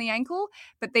small in the ankle.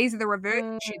 But these are the reverse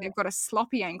issue. They've got a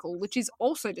sloppy ankle, which is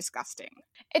also disgusting.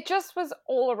 It just was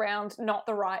all around not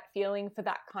the right feeling for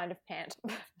that kind of pant.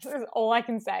 That's all I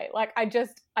can say. Like, I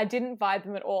didn't vibe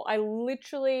them at all. I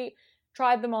literally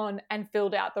tried them on and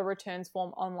filled out the returns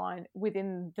form online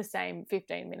within the same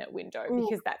 15-minute window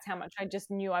because that's how much I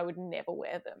just knew I would never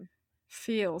wear them.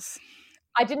 Feels.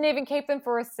 I didn't even keep them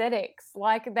for aesthetics.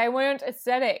 Like, they weren't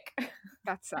aesthetic.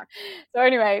 That sucks. So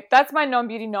anyway, that's my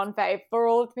non-beauty, non-fave. For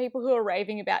all of the people who are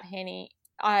raving about Henny,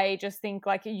 I just think,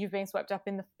 like, you've been swept up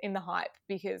in the hype,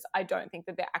 because I don't think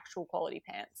that they're actual quality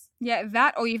pants. Yeah,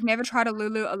 that, or you've never tried a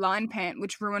Lulu Align pant,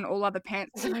 which ruin all other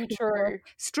pants. So true.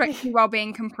 Stretchy while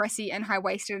being compressy and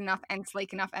high-waisted enough and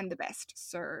sleek enough and the best.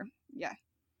 So, yeah.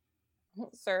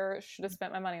 So, should have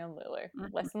spent my money on Lulu.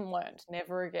 Lesson learned.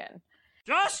 Never again.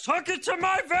 Just hook it to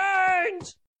my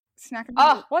veins! Snack of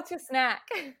the week. What's your snack?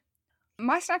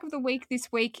 My snack of the week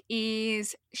this week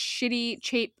is shitty,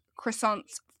 cheap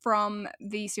croissants from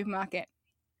the supermarket.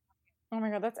 Oh my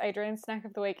God, that's Adrian's snack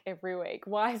of the week every week.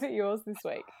 Why is it yours this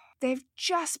week? They've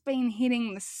just been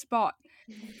hitting the spot.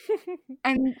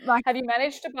 And like, have you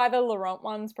managed to buy the Laurent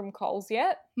ones from Coles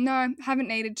yet? No, haven't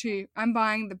needed to. I'm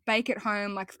buying the bake at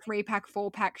home, like 3-pack,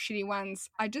 4-pack shitty ones.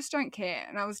 I just don't care.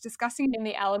 And I was discussing in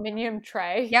the aluminium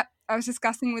tray. Yep. I was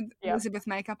discussing with Elizabeth,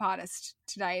 makeup artist,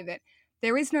 today that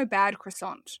there is no bad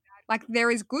croissant. Like, there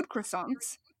is good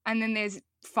croissants and then there's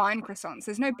fine croissants.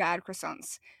 There's no bad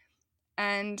croissants.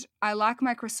 And I like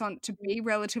my croissant to be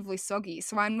relatively soggy.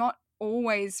 So I'm not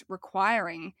always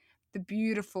requiring the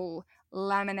beautiful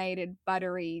laminated,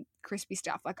 buttery, crispy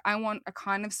stuff. Like, I want a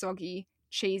kind of soggy,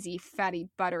 cheesy, fatty,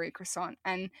 buttery croissant.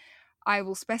 And I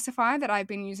will specify that I've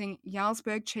been using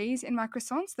Jarlsberg cheese in my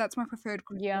croissants. That's my preferred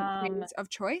croissant cheese of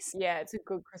choice. Yeah, it's a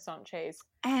good croissant cheese.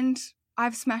 And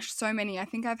I've smashed so many. I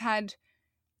think I've had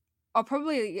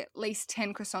probably at least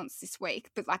 10 croissants this week,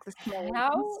 but like the small ones.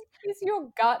 How is your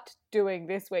gut doing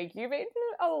this week? You've eaten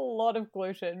a lot of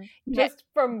gluten, just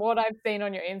from what I've seen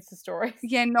on your Insta stories.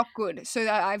 Yeah, not good. So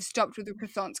I've stopped with the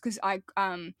croissants because I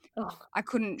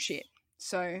couldn't shit.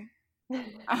 So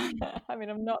I mean,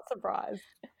 I'm not surprised.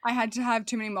 I had to have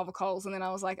too many Movacols, and then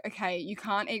I was like, okay, you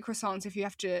can't eat croissants if you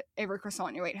have to, every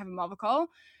croissant you eat have a Movacol.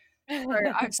 So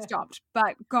I've stopped.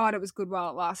 But God, it was good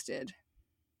while it lasted.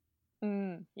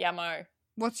 Yummo.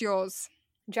 What's yours?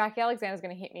 Jackie Alexander's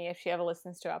going to hit me if she ever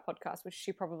listens to our podcast, which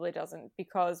she probably doesn't,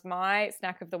 because my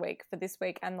snack of the week for this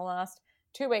week and the last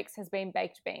 2 weeks has been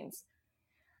baked beans.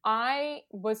 I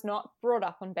was not brought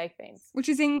up on baked beans. Which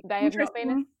is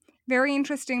very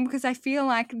interesting, because I feel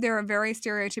like they're a very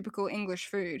stereotypical English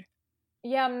food.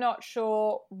 Yeah, I'm not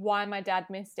sure why my dad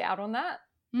missed out on that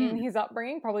in his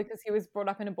upbringing, probably because he was brought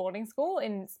up in a boarding school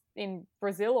in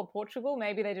Brazil or Portugal.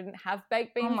 Maybe they didn't have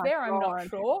baked beans there. I'm not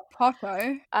sure.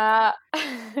 Potto.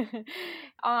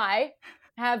 I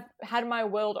have had my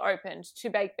world opened to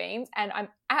baked beans, and I'm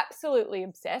absolutely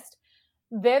obsessed.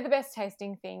 They're the best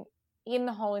tasting thing in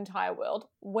the whole entire world.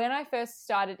 When I first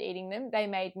started eating them, they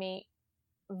made me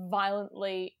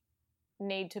violently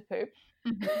need to poop.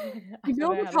 You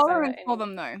build a tolerance for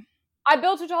them, though. I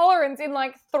built a tolerance in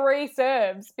like 3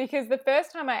 serves, because the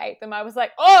first time I ate them, I was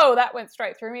like, oh, that went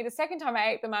straight through me. The second time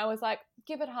I ate them, I was like,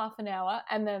 give it half an hour,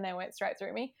 and then they went straight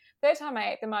through me. Third time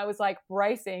I ate them, I was like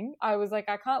bracing. I was like,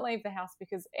 I can't leave the house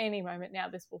because any moment now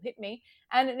this will hit me.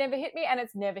 And it never hit me, and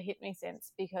it's never hit me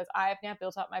since, because I have now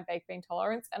built up my baked bean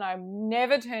tolerance and I'm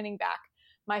never turning back.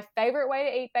 My favorite way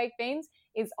to eat baked beans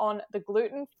is on the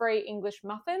gluten-free English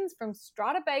muffins from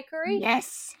Strata Bakery.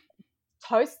 Yes.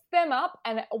 Toast them up,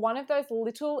 and one of those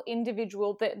little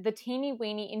individual, the teeny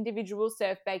weeny individual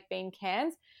serve baked bean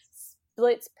cans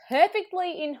splits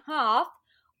perfectly in half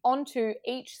onto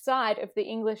each side of the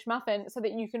English muffin so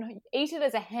that you can eat it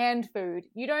as a hand food.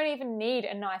 You don't even need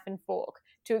a knife and fork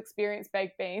to experience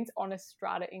baked beans on a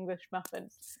Strata English muffin.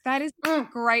 That is a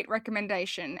great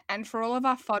recommendation. And for all of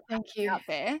our FODMAPs out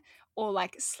there, or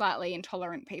like slightly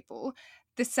intolerant people,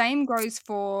 the same goes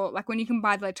for like when you can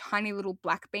buy the tiny little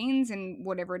black beans and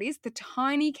whatever it is. The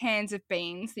tiny cans of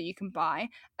beans that you can buy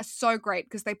are so great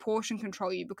because they portion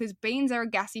control you, because beans are a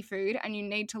gassy food and you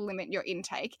need to limit your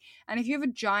intake. And if you have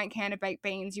a giant can of baked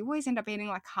beans, you always end up eating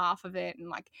like half of it, and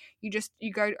like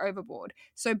you go overboard.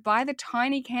 So buy the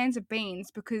tiny cans of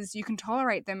beans because you can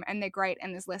tolerate them and they're great,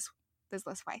 and there's less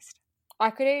waste. I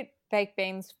could eat baked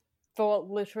beans for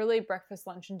literally breakfast,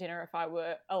 lunch and dinner if I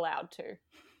were allowed to.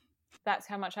 That's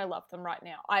how much I love them right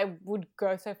now. I would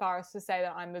go so far as to say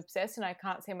that I'm obsessed, and I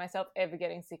can't see myself ever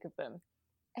getting sick of them.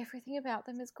 Everything about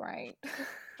them is great.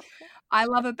 I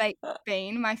love a baked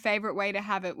bean. My favorite way to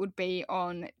have it would be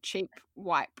on cheap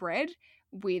white bread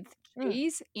with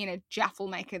cheese in a jaffle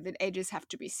maker that edges have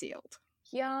to be sealed.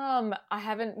 Yum.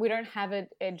 We don't have an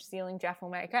edge sealing jaffle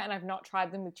maker, and I've not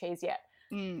tried them with cheese yet.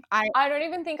 I don't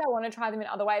even think I want to try them in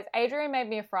other ways. Adrian made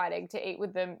me a fried egg to eat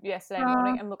with them yesterday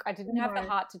morning, and look, I didn't have the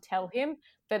heart to tell him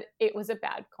that it was a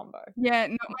bad combo. Yeah,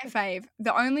 not my fave.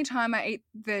 The only time I eat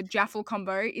the jaffle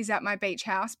combo is at my beach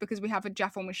house, because we have a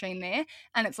jaffle machine there,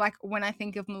 and it's like when I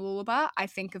think of Mooloolaba, I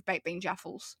think of baked bean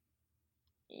jaffles.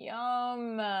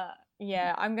 Yum.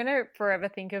 Yeah, I'm going to forever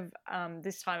think of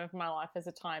this time of my life as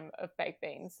a time of baked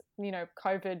beans. You know,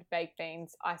 COVID, baked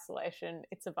beans, isolation,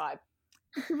 it's a vibe.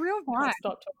 It's a real vibe.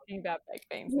 Stop talking about baked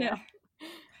beans now.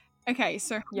 Okay,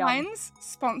 so Heinz,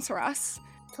 sponsor us.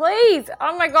 Please.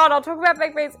 Oh my God, I'll talk about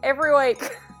baked beans every week.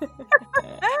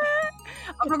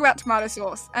 I'll talk about tomato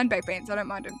sauce and baked beans. I don't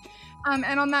mind them.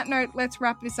 And on that note, let's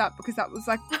wrap this up, because that was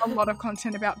like a lot of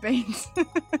content about beans. It's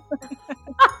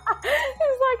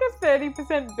like a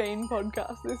 30% bean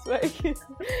podcast this week.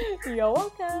 You're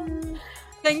welcome.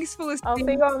 Thanks for listening. I'll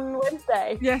see you on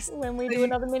Wednesday. Yes. When we do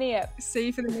another mini ep. See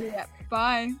you for the mini ep.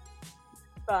 Bye.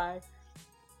 Bye.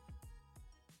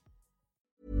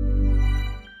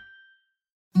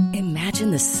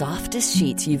 Imagine the softest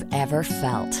sheets you've ever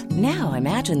felt. Now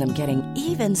imagine them getting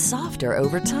even softer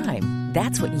over time.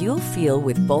 That's what you'll feel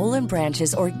with Boll &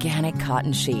 Branch's organic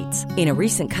cotton sheets. In a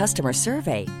recent customer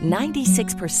survey,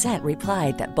 96%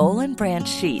 replied that Boll & Branch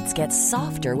sheets get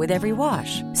softer with every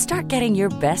wash. Start getting your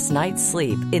best night's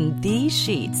sleep in these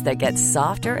sheets that get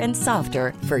softer and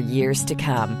softer for years to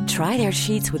come. Try their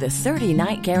sheets with a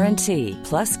 30-night guarantee.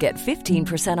 Plus, get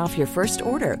 15% off your first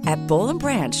order at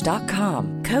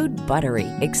bollandbranch.com. Code BUTTERY.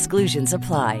 Exclusions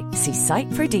apply. See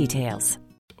site for details.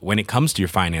 When it comes to your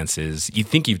finances, you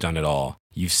think you've done it all.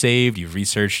 You've saved, you've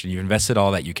researched, and you've invested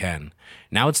all that you can.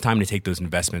 Now it's time to take those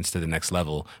investments to the next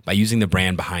level by using the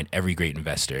brand behind every great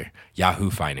investor,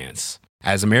 Yahoo Finance.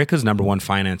 As America's #1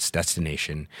 finance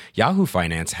destination, Yahoo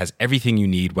Finance has everything you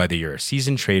need, whether you're a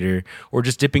seasoned trader or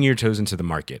just dipping your toes into the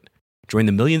market. Join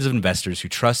the millions of investors who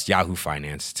trust Yahoo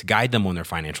Finance to guide them on their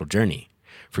financial journey.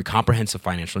 For comprehensive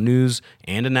financial news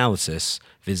and analysis,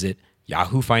 visit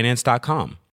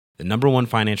yahoofinance.com. The #1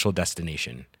 financial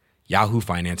destination,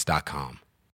 yahoofinance.com.